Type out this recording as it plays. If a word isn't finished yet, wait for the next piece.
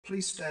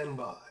Please stand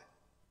by.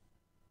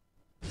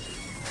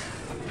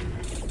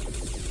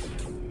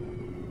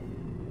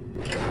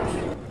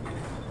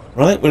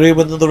 Right, we're here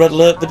with another Red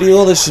Alert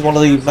video. This is one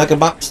of the Mega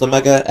Maps, the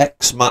Mega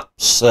X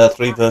Maps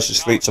 3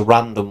 versus 3. It's a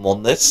random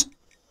one, this.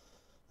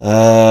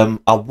 I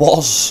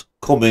was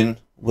coming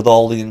with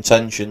all the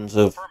intentions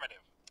of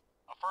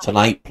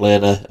tonight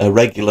playing a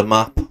regular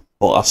map,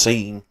 but I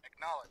seen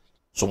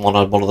someone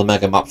had one of the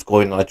Mega Maps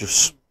going, and I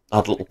just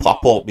had a little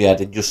pop up my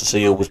head in just to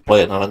see who was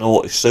playing, and I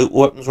noticed super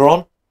weapons were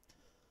on,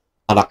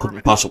 and I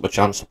couldn't pass up a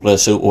chance to play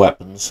super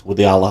weapons with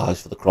the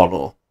allies for the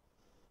Chrono.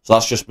 So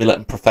that's just me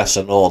letting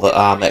Professor know that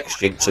I'm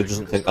X-Jinx, so he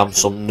doesn't think I'm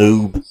some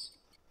noob.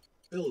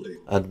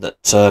 And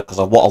that, because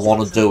what I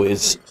want to do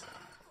is,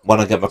 when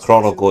I get my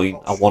Chrono going,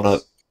 I want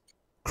to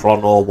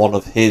Chrono one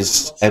of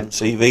his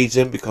MCVs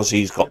in, because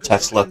he's got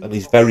Tesla, and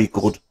he's very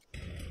good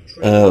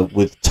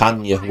with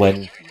Tanya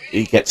when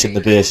he gets in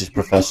the bases,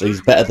 Professor.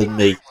 He's better than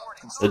me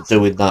at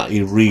doing that.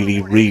 He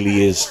really,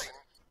 really is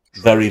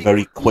very,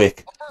 very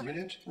quick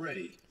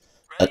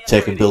at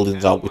taking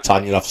buildings out with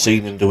Tanya. I've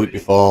seen him do it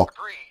before.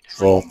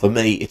 So for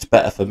me, it's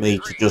better for me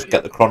to just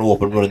get the Chrono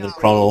up and running than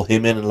Chrono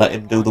him in and let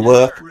him do the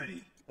work.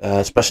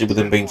 Especially with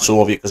him being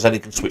Soviet, because then he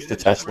can switch to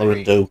Tesla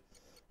and do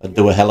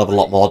a hell of a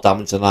lot more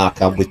damage than I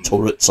can with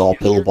turrets or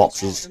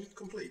pillboxes.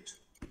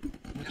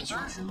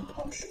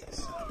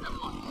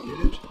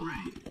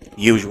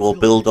 Usual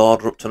build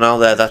order up to now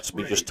there. That's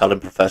me just telling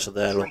Professor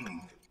there, look,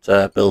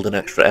 to build an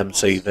extra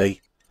MCV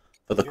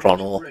for the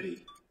Chrono.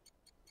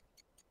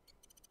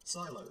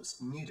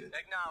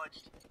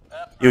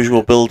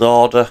 Usual build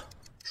order.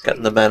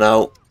 Getting the men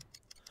out.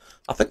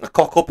 I think the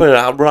cock up here,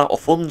 I run out of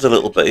funds a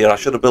little bit here. I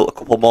should have built a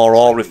couple more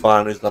ore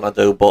refineries than I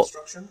do, but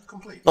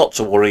not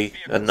to worry.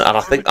 And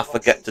I think I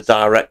forget to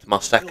direct my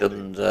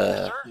second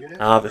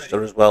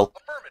harvester as well.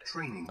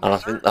 And I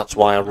think that's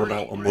why I run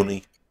out of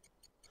money.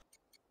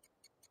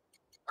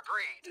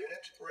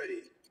 Unit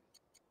ready.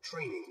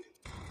 Training.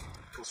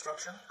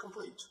 Construction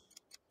complete.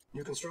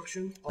 New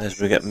construction. As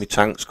we get my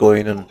tanks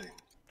going and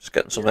just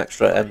getting some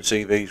extra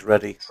MCVs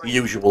ready.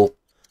 Usual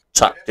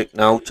tactic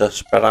now to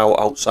spread out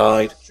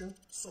outside.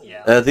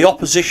 The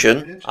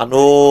opposition, I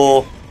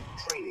know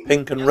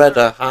Pink and Red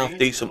are half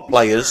decent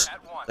players.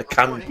 They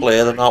can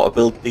play, they know how to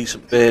build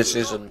decent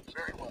bases and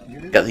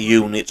get the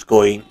units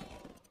going.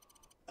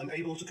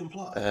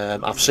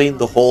 I've seen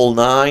the whole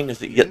 9,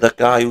 is it the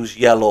guy who's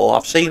yellow?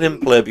 I've seen him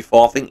play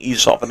before. I think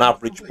he's sort of an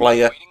average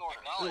player.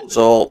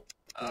 So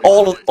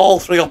all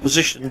 3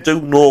 opposition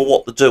do know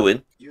what they're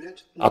doing.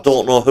 I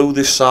don't know who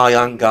this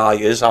Cyan guy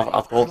is. I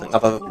don't think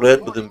I've ever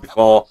played with him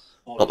before.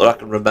 Not that I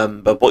can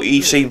remember. But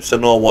he seems to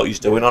know what he's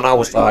doing on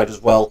our side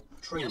as well.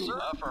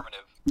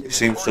 He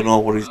seems to know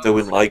what he's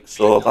doing, like,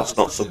 so that's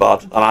not so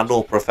bad. And I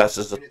know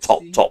Professor's a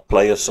top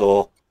player,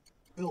 so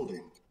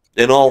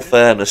in all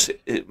fairness,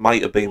 it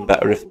might have been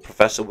better if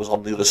Professor was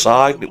on the other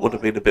side. It would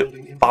have been a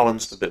bit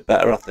balanced, a bit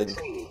better, I think.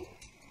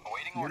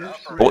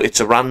 But it's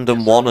a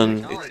random one,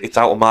 and it's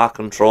out of my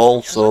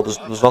control, so there's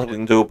nothing we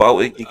can do about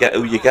it. You get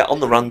who you get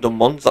on the random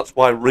ones. That's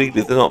why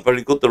really they're not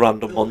very good, the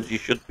random ones. You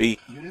should pick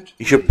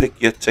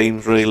your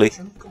teams really.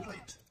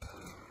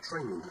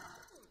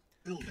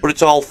 But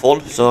it's all fun,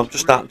 so I'm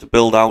just starting to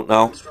build out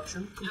now.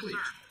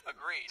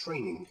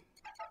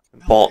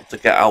 Important to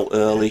get out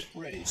early,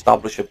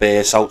 establish a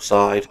base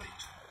outside,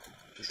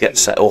 get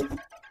set up.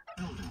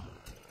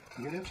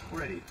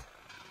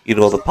 You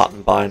know the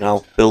pattern by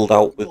now. Build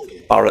out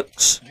with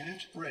barracks,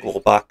 go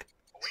back,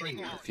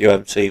 a few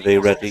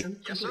MTV ready.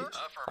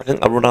 I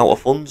think I run out of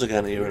funds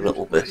again here a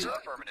little bit.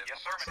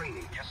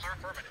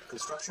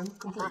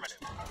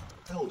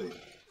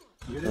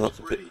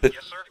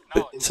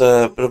 That's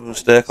a bit of a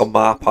mistake on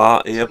my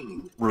part here,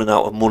 running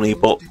out of money,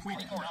 but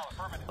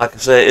like I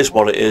say, it is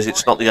what it is.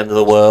 It's not the end of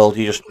the world.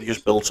 You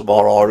just build some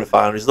more ore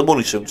refineries. The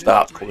money soon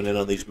starts coming in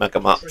on these mega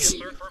maps.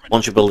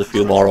 Once you build a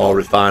few more ore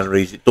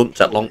refineries, it doesn't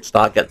take long to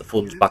start getting the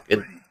funds back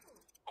in.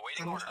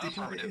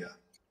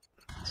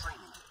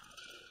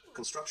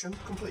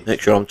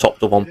 Make sure I'm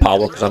topped up on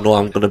power, because I know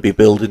I'm going to be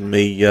building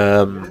me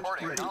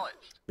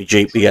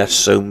GPS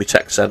soon, my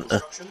tech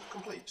centre.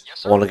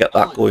 I want to get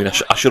that going.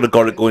 I should have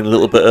got it going a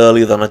little bit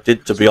earlier than I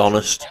did, to be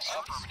honest.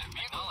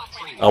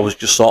 I was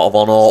just sort of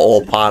on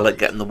autopilot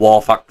getting the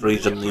war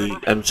factories and the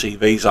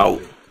MCVs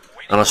out,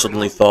 and I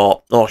suddenly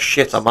thought, oh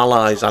shit, I'm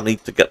allies, I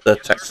need to get the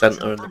tech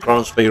centre and the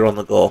chronosphere on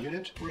the go.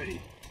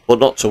 But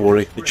not to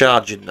worry, they're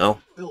charging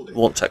now, it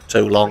won't take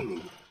too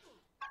long.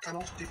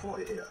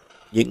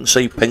 You can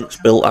see Pink's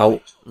built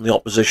out in the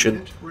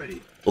opposition.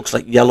 Looks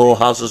like Yellow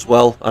has as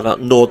well,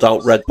 and no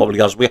doubt Red probably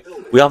has. We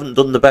haven't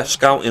done the best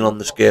scouting on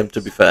this game,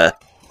 to be fair.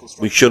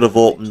 We should have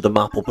opened the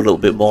map up a little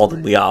bit more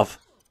than we have.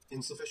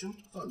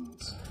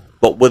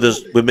 But with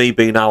me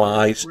being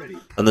allies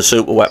and the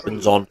super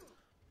weapons on,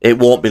 it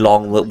won't be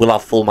long. We'll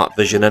have full map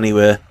vision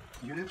anyway.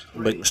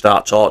 We can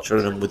start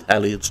torturing them with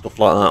heli and stuff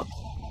like that.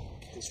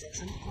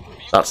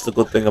 That's the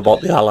good thing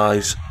about the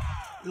allies.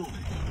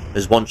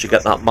 Is once you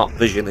get that map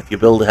vision, if you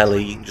build a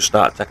heli, you can just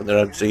start taking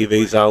their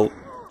MCVs out,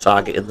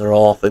 targeting their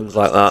ore, things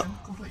like that.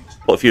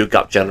 Put a few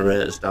gap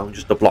generators down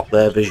just to block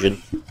their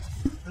vision.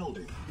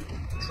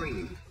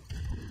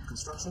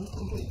 Construction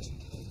complete.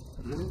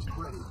 Unit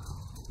ready.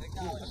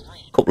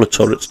 Couple of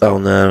turrets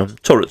down there.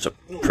 Turrets are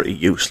pretty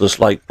useless,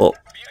 like, but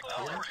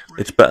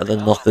it's better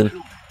than nothing.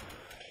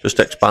 Just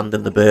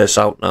expanding the base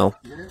out now.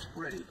 Unit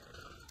ready.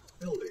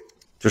 Building.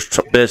 Just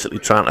basically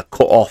trying to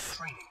cut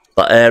off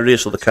that area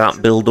so they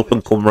can't build up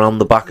and come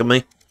round the back of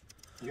me.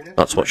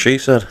 That's what she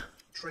said.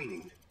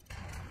 Training.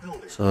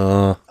 Building.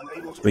 So,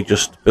 it's me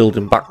just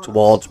building back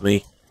towards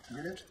me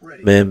Unit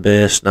ready. main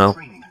base now.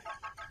 Training.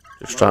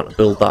 Just trying to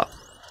build that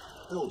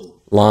Building.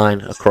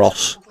 line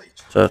across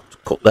to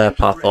cut their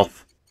path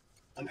off.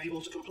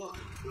 Unable to comply.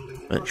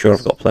 Building in Make sure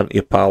I've got plenty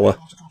of power.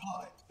 Unable to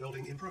comply.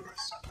 Building in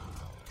progress.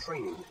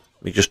 Training.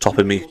 Me just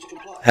topping me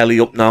heli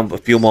up now, a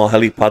few more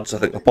helipads. I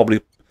think I'll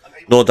probably,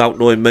 no doubt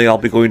knowing me, I'll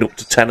be going up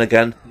to 10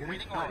 again.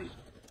 Unit ready.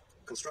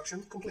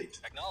 Construction complete.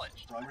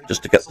 Primary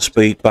Just to get the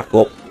speed back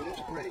up. unit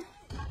ready.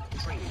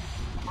 Training.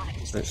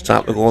 It's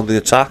time to go on the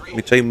attack.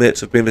 My teammates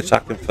have been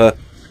attacking for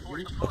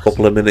a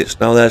couple of minutes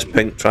now. There's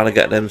Pink trying to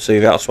get an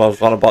MCV. That's what I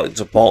was on about.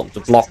 It's important to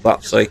block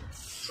that, see.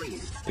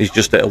 He's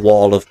just hit a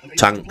wall of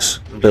tanks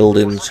and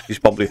buildings. He's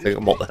probably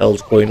thinking, what the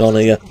hell's going on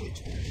here?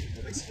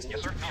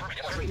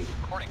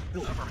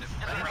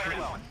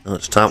 Now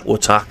it's time to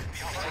attack.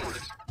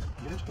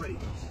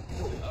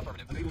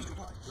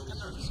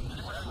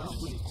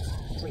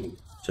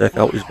 Check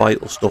out his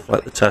vital stuff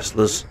like the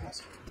Teslas.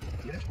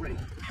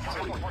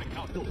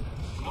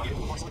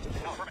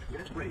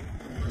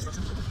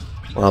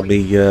 While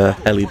me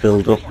heli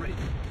build up.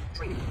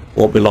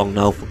 Won't be long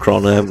now for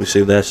Chrono. We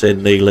see they're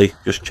saying nearly.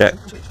 Just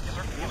checked.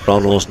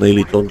 Chrono's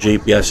nearly done.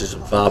 GPS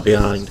isn't far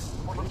behind.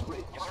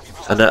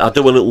 And I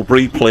do a little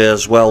replay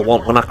as well.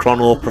 When I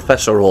Chrono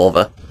Professor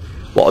over,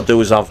 what I do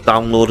is I've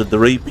downloaded the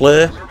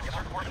replay,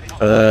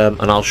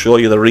 and I'll show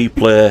you the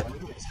replay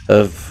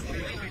of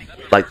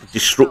like the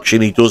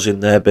destruction he does in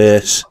their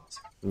base.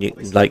 And you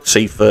can like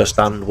see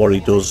firsthand what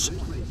he does,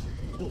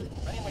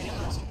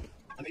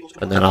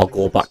 and then I'll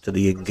go back to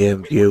the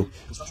in-game view,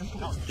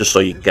 just so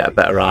you can get a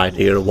better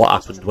idea of what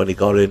happened when he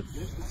got in.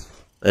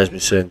 There's me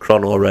saying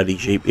Chrono ready,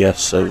 GPS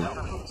soon.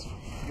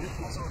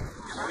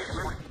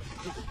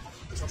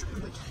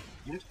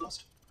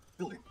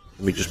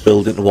 We just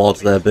building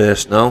towards their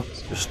base now.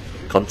 Just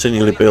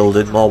continually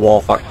building more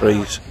war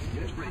factories.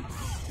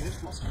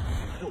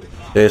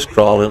 Base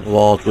crawling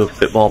towards with a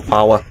bit more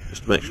power,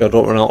 just to make sure I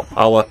don't run out of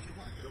power.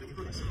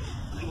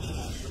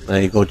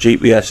 There you go,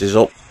 GPS is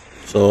up.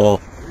 So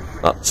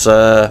that's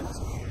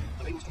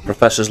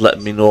Professor's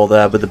letting me know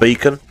there with the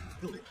beacon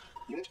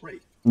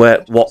where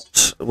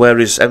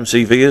his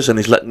MCV is, and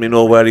he's letting me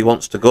know where he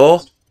wants to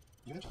go.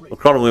 We'll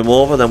chrono him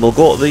over, then we'll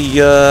go to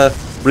the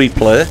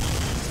replay.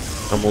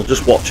 And we'll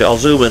just watch it. I'll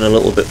zoom in a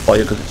little bit for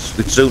you because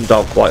it's zoomed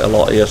out quite a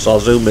lot here, so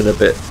I'll zoom in a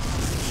bit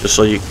just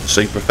so you can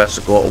see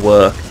Professor go to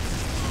work.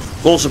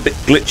 Goes a bit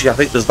glitchy. I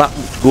think there's that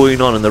much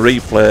going on in the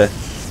replay.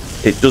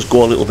 It does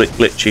go a little bit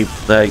glitchy.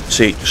 There you can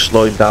see it just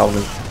slowing down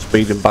and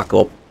speeding back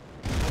up.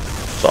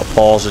 Sort of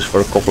pauses for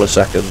a couple of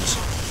seconds.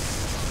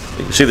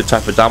 You can see the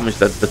type of damage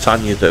that the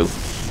Tanya do.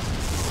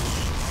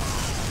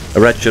 A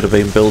Red should have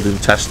been building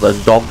Tesla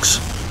and dogs.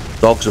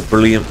 Dogs are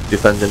brilliant for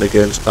defending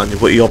against Tanya,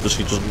 but he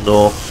obviously doesn't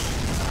know.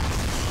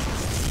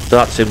 So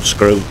that's him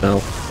screwed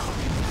now.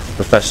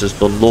 Professor's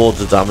done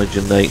loads of damage,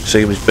 and there you can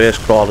see his base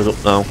crawling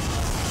up now.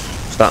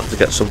 Starting to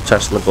get some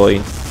Tesla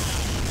going.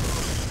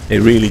 He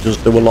really does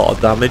do a lot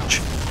of damage.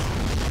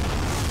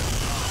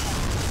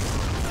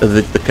 And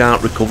they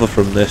can't recover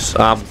from this.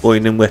 I'm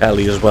going in with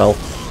heli as well.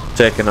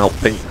 Taking out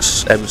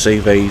Pink's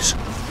MCVs,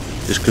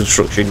 his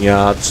construction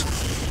yards.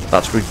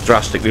 That's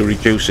drastically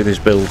reducing his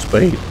build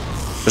speed.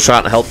 Just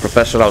trying to help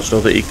Professor out so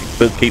that he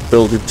can keep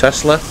building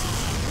Tesla.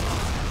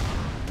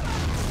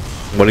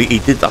 Well, he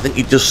did. I think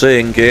he just say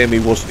in game he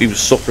was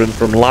suffering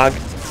from lag,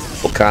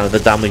 but kind of the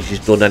damage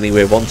he's done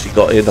anyway. Once he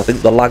got in, I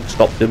think the lag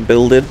stopped him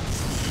building.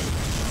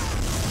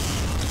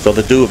 So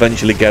they do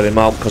eventually get him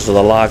out because of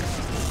the lag,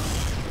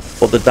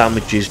 but the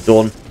damage is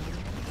done.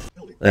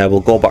 Yeah, we'll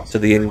go back to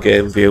the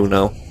in-game view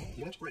now.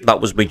 That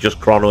was me just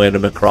chronoing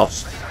him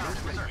across.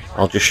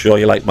 I'll just show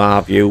you like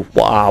my view,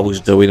 what I was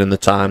doing in the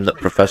time that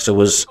Professor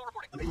was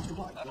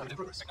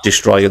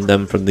destroying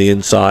them from the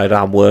inside.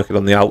 I'm working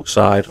on the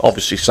outside.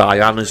 Obviously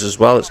Cyan is as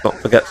well, let's not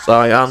forget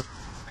Cyan.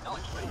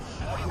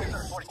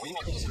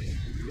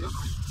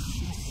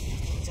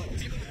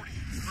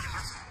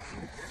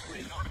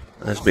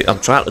 I'm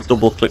trying to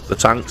double click the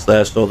tanks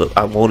there so that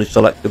I'm only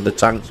selecting the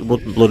tanks. It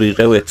wouldn't bloody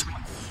do it,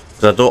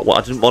 because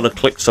I didn't want to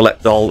click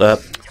select all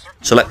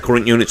select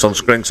current units on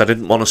screen, because I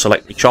didn't want to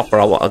select the chopper.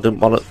 I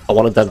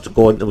wanted them to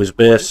go into his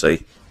base.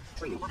 See,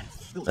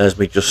 there's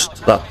me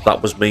just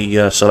that was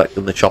me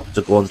selecting the chopper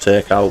to go and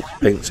take out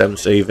Pink's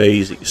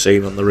MCVs that you've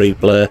seen on the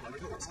replay.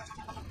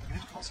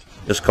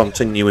 Just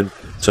continuing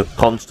to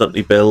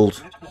constantly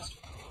build,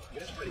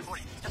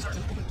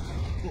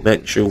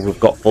 making sure we've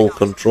got full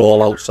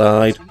control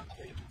outside.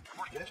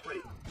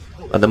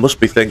 And they must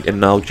be thinking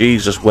now,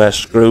 Jesus, we're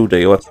screwed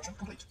here.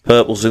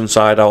 Purple's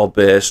inside our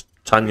base,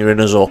 Tanya-ing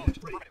us up,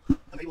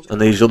 and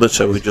these other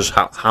two are just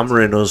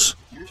hammering us.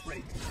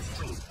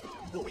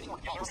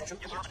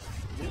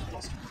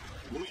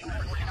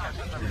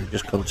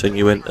 Just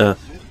continuing to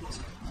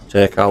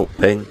take out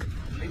pink,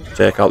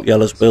 take out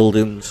yellow's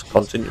buildings,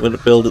 continuing to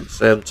build at the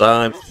same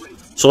time.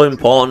 So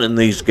important in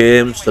these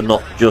games to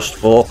not just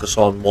focus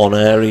on one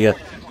area.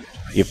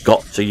 You've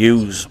got to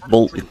use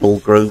multiple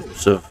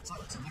groups of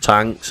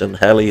tanks and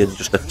heli and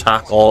just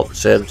attack all at the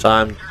same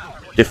time.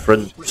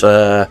 Different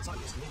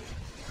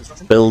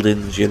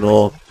buildings, you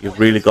know. You've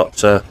really got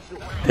to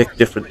pick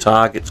different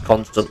targets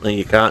constantly.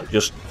 You can't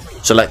just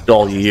select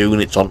all your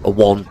units onto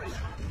one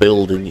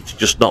building. It's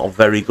just not a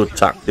very good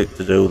tactic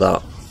to do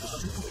that.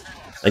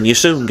 And you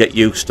soon get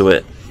used to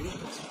it.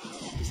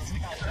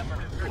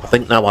 I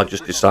think now I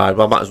just decide,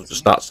 well, I might as well just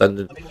start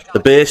sending. The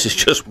base is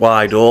just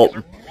wide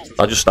open.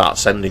 I just start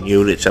sending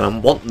units, and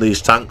I'm wanting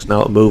these tanks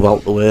now to move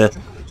out the way,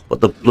 but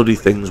the bloody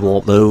things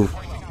won't move.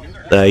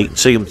 There, you can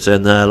see them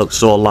sitting there, looks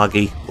so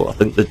laggy, but I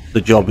think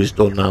the job is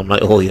done now. I'm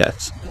like, oh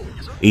yes,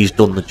 he's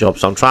done the job.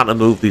 So I'm trying to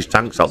move these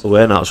tanks out the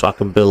way now so I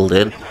can build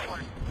in.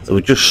 They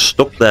were just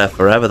stuck there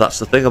forever. That's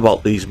the thing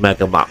about these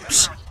mega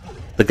maps.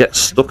 They get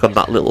stuck on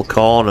that little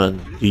corner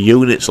and your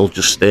units will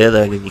just stay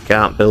there and you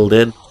can't build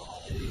in.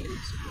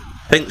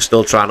 Pink's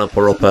still trying to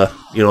put up a,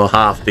 you know,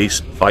 half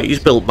decent fight. He's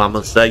built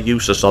mammoths. They're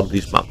useless on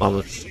these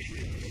mammoths.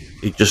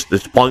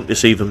 It's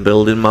pointless even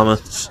building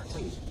mammoths.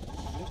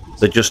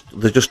 They're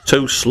just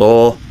too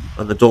slow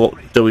and they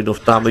don't do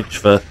enough damage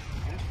for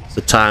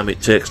the time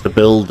it takes to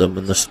build them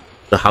and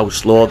how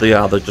slow they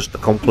are. They're just a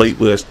complete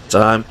waste of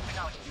time.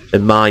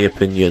 In my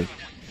opinion,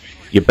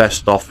 you're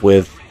best off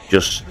with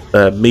just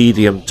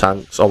medium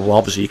tanks. Oh, well,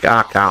 obviously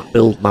I can't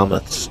build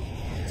mammoths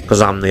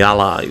because I'm the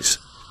Allies.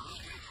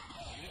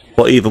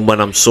 But even when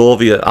I'm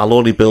Soviet, I'll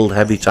only build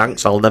heavy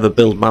tanks. I'll never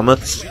build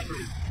mammoths.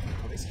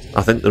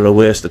 I think they're a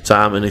waste of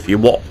time. And if you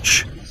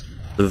watch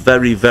the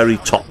very, very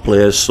top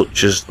players,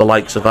 such as the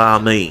likes of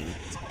Armin,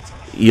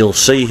 you'll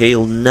see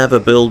he'll never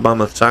build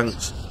mammoth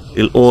tanks.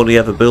 He'll only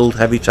ever build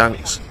heavy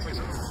tanks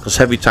because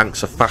heavy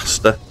tanks are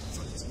faster.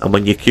 And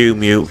when you Q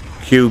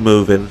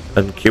moving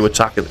and Q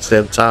attack at the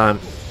same time,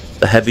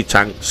 the heavy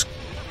tanks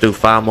do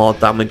far more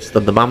damage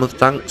than the mammoth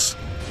tanks.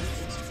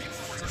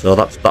 So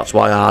that's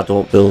why I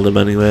don't build them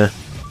anyway.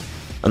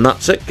 And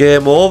that's it,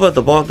 game over.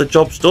 The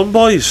job's done,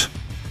 boys.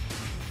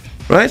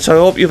 Right, so I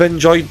hope you've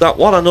enjoyed that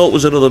one. I know it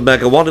was another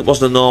mega one. It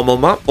wasn't a normal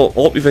map, but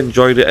hope you've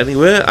enjoyed it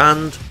anyway.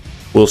 And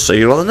we'll see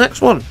you on the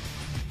next one.